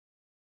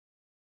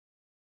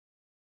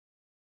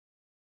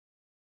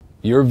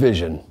Your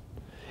vision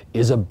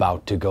is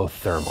about to go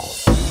thermal.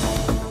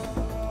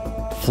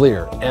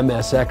 FLIR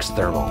MSX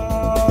Thermal.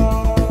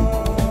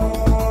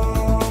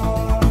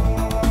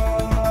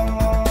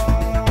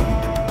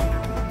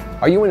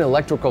 Are you an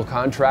electrical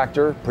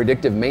contractor,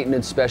 predictive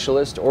maintenance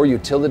specialist, or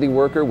utility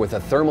worker with a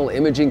thermal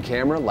imaging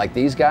camera like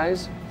these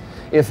guys?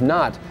 If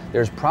not,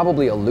 there's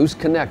probably a loose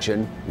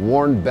connection,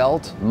 worn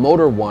belt,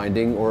 motor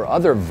winding, or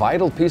other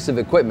vital piece of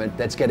equipment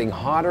that's getting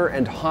hotter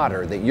and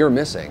hotter that you're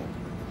missing.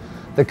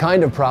 The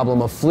kind of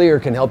problem a FLIR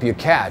can help you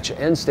catch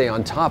and stay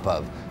on top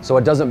of, so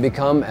it doesn't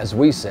become, as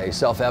we say,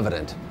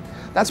 self-evident.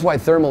 That's why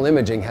thermal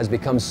imaging has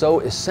become so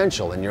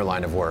essential in your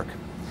line of work.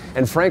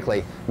 And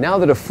frankly, now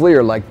that a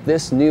FLIR like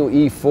this new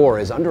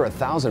E4 is under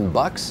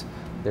 $1,000,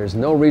 there's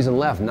no reason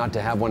left not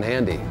to have one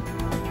handy.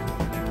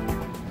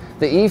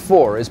 The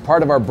E4 is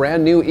part of our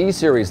brand new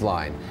E-Series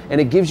line, and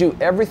it gives you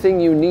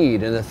everything you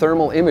need in a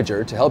thermal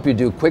imager to help you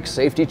do quick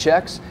safety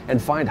checks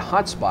and find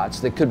hotspots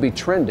that could be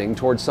trending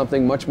towards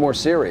something much more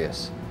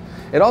serious.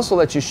 It also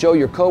lets you show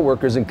your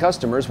coworkers and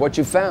customers what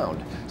you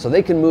found, so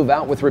they can move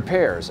out with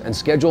repairs and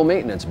schedule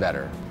maintenance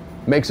better.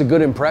 Makes a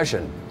good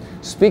impression.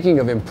 Speaking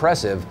of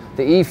impressive,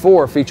 the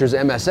E4 features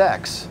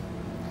MSX.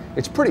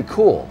 It's pretty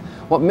cool.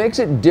 What makes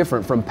it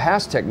different from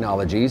past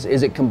technologies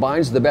is it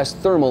combines the best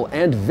thermal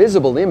and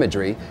visible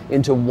imagery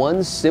into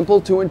one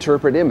simple to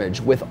interpret image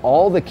with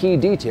all the key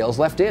details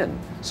left in,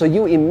 so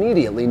you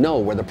immediately know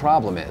where the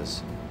problem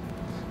is.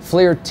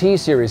 FLIR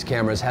T-Series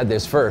cameras had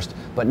this first,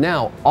 but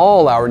now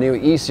all our new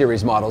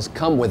E-Series models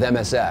come with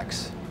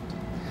MSX.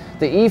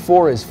 The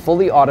E4 is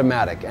fully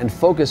automatic and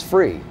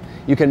focus-free.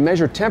 You can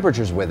measure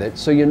temperatures with it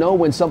so you know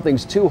when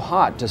something's too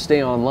hot to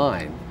stay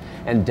online.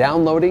 And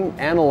downloading,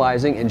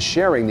 analyzing, and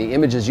sharing the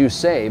images you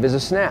save is a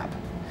snap.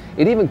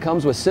 It even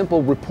comes with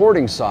simple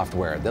reporting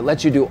software that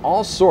lets you do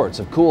all sorts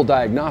of cool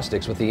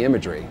diagnostics with the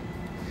imagery.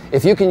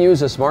 If you can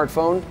use a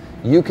smartphone,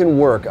 you can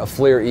work a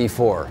FLIR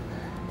E4.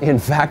 In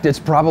fact, it's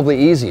probably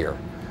easier.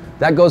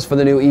 That goes for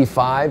the new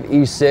E5,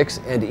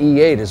 E6, and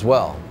E8 as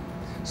well.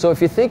 So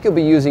if you think you'll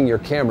be using your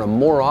camera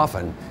more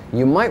often,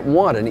 you might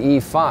want an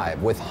E5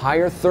 with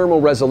higher thermal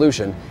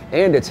resolution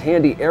and its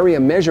handy area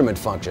measurement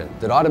function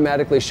that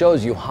automatically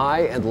shows you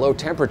high and low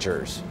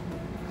temperatures.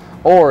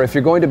 Or if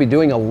you're going to be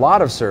doing a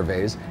lot of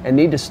surveys and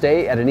need to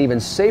stay at an even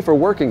safer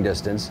working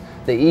distance,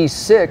 the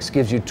E6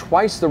 gives you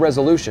twice the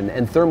resolution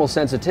and thermal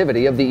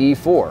sensitivity of the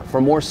E4 for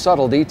more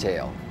subtle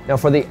detail. Now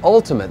for the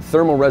ultimate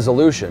thermal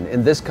resolution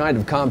in this kind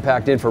of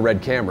compact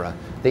infrared camera,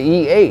 the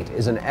E8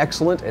 is an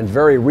excellent and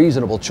very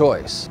reasonable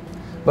choice.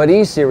 But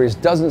E-Series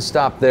doesn't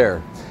stop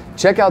there.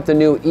 Check out the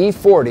new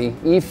E40,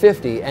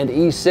 E50, and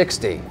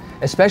E60,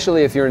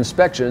 especially if your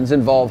inspections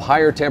involve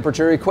higher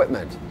temperature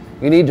equipment.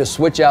 You need to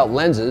switch out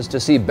lenses to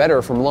see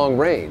better from long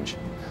range,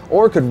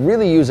 or could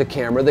really use a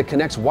camera that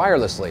connects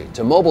wirelessly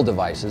to mobile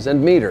devices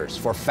and meters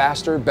for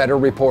faster, better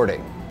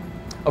reporting.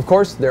 Of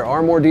course, there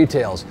are more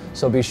details,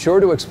 so be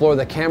sure to explore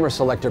the camera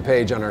selector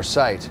page on our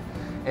site.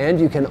 And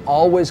you can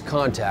always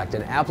contact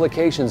an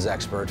applications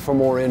expert for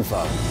more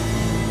info.